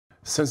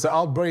Since the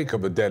outbreak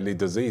of the deadly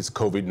disease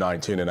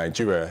COVID-19 in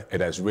Nigeria,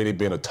 it has really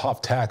been a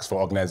tough task for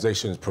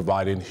organizations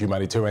providing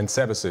humanitarian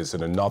services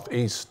in the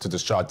Northeast to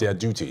discharge their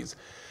duties.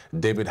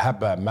 David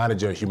Hampers,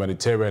 manager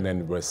humanitarian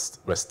and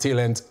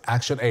resilient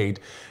action aid,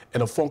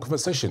 in a phone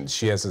conversation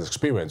shares his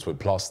experience with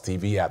Plus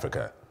TV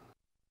Africa.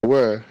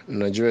 Where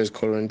Nigeria is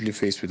currently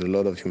faced with a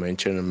lot of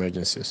humanitarian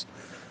emergencies.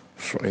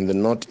 In the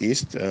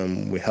Northeast,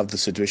 we have the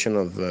situation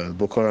of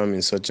Boko Haram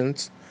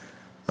insurgents,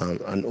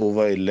 an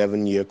over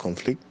 11-year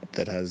conflict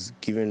that has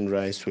given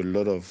rise to a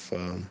lot of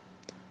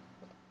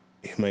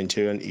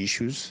humanitarian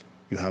issues.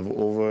 You have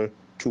over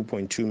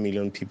 2.2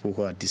 million people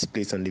who are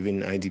displaced and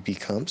living in IDP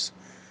camps.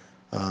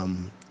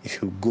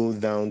 If you go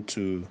down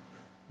to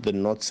the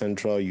North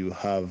Central, you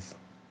have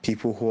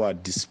people who are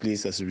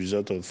displaced as a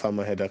result of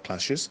farmer-herder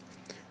clashes.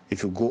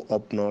 If you go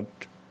up north,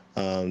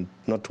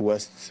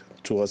 northwest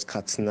towards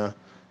Katsina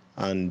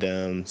and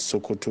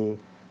Sokoto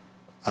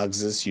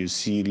axis, you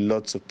see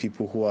lots of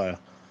people who are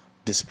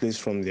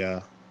displaced from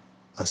their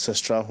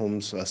ancestral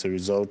homes as a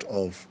result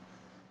of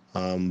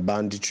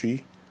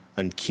banditry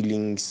and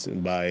killings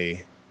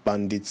by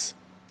bandits.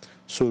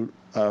 So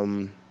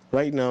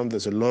right now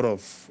there's a lot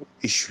of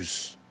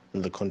issues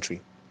in the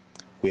country.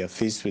 We are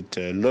faced with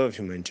a lot of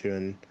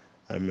humanitarian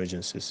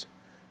emergencies.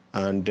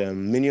 And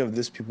many of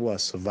these people are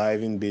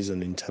surviving based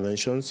on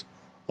interventions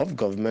of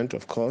government,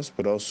 of course,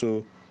 but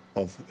also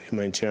of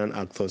humanitarian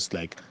actors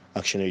like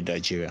ActionAid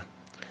Nigeria.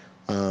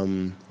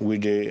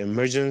 With the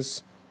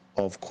emergence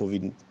of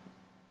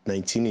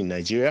COVID-19 in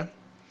Nigeria,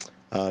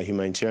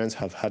 humanitarians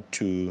have had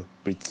to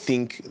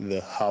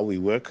rethink how we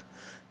work,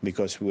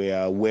 because we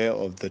are aware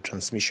of the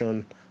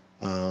transmission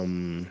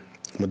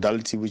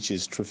modality, which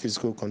is through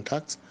physical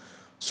contact.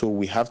 So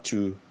we have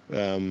to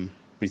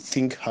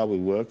rethink how we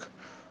work.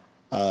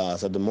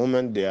 As at the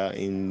moment, there are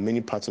in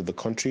many parts of the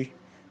country,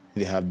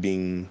 there have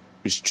been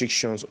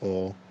restrictions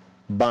or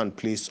ban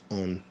placed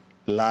on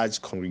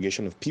large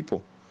congregation of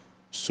people.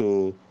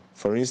 So,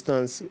 for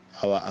instance,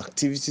 our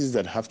activities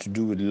that have to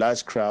do with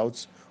large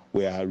crowds,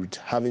 we are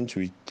having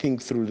to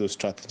rethink through those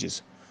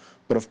strategies.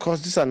 But of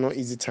course, these are not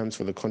easy times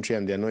for the country,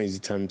 and they are not easy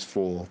times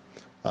for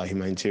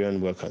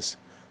humanitarian workers.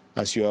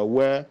 As you are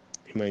aware,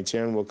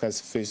 humanitarian workers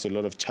face a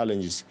lot of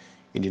challenges.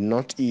 In the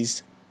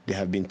Northeast, they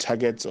have been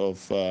targets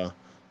of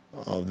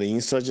the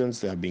insurgents.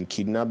 They have been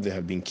kidnapped, they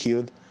have been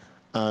killed.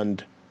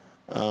 And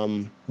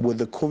with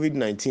the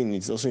COVID-19,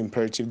 it's also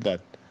imperative that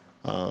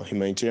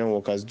humanitarian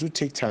workers do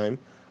take time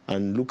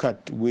and look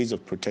at ways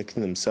of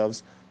protecting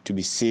themselves to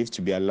be safe,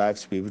 to be alive,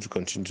 to be able to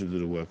continue to do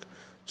the work.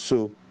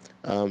 So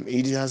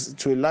it has,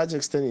 to a large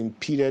extent,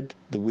 impeded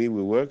the way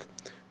we work.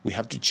 We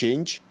have to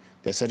change.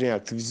 There are certain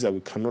activities that we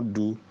cannot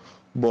do,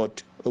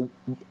 but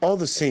all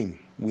the same,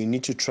 we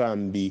need to try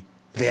and be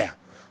there,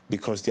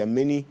 because there are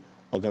many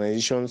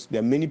organizations, there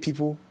are many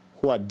people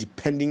who are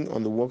depending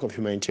on the work of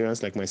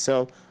humanitarians like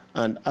myself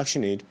and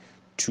ActionAid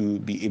to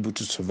be able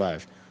to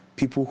survive.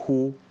 People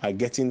who are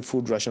getting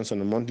food rations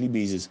on a monthly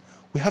basis.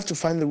 We have to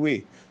find a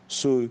way.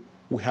 So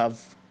we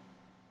have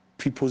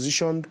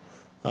pre-positioned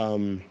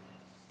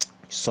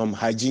some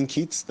hygiene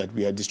kits that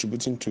we are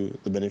distributing to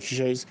the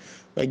beneficiaries.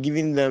 We're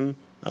giving them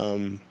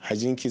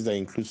hygiene kits that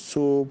include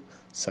soap,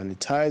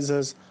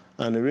 sanitizers,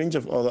 and a range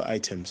of other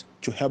items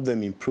to help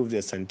them improve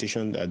their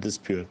sanitation at this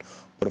period.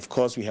 But of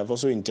course, we have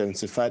also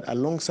intensified,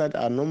 alongside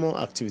our normal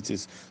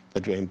activities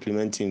that we're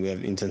implementing, we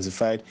have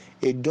intensified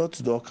a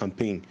door-to-door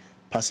campaign,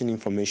 passing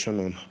information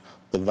on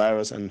the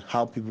virus and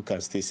how people can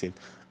stay safe.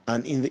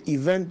 And in the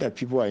event that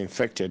people are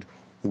infected,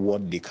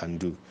 what they can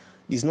do.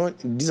 These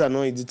are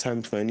not easy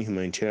times for any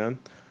humanitarian.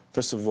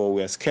 First of all,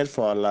 we are scared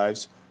for our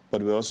lives,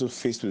 but we're also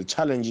faced with the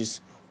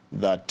challenges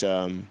that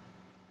of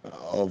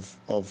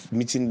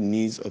meeting the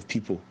needs of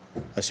people.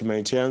 As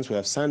humanitarians, we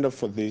have signed up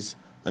for this,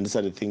 and these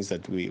are the things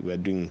that we are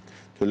doing.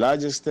 To a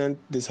large extent,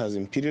 this has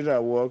impeded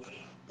our work,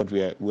 but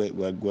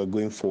we're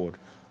going forward.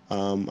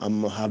 I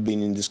have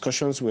been in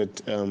discussions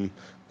with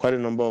quite a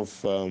number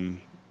of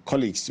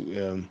colleagues,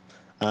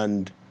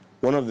 and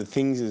one of the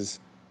things is,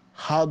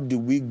 how do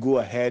we go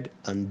ahead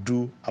and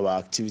do our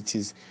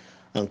activities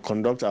and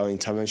conduct our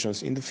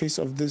interventions in the face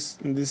of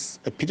this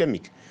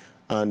epidemic?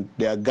 And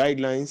there are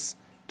guidelines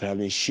that have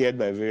been shared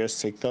by various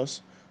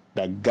sectors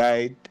that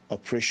guide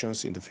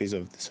operations in the face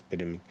of this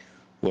epidemic.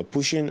 We're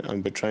pushing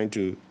and we're trying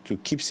to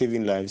keep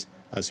saving lives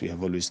as we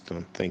have always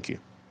done. Thank you.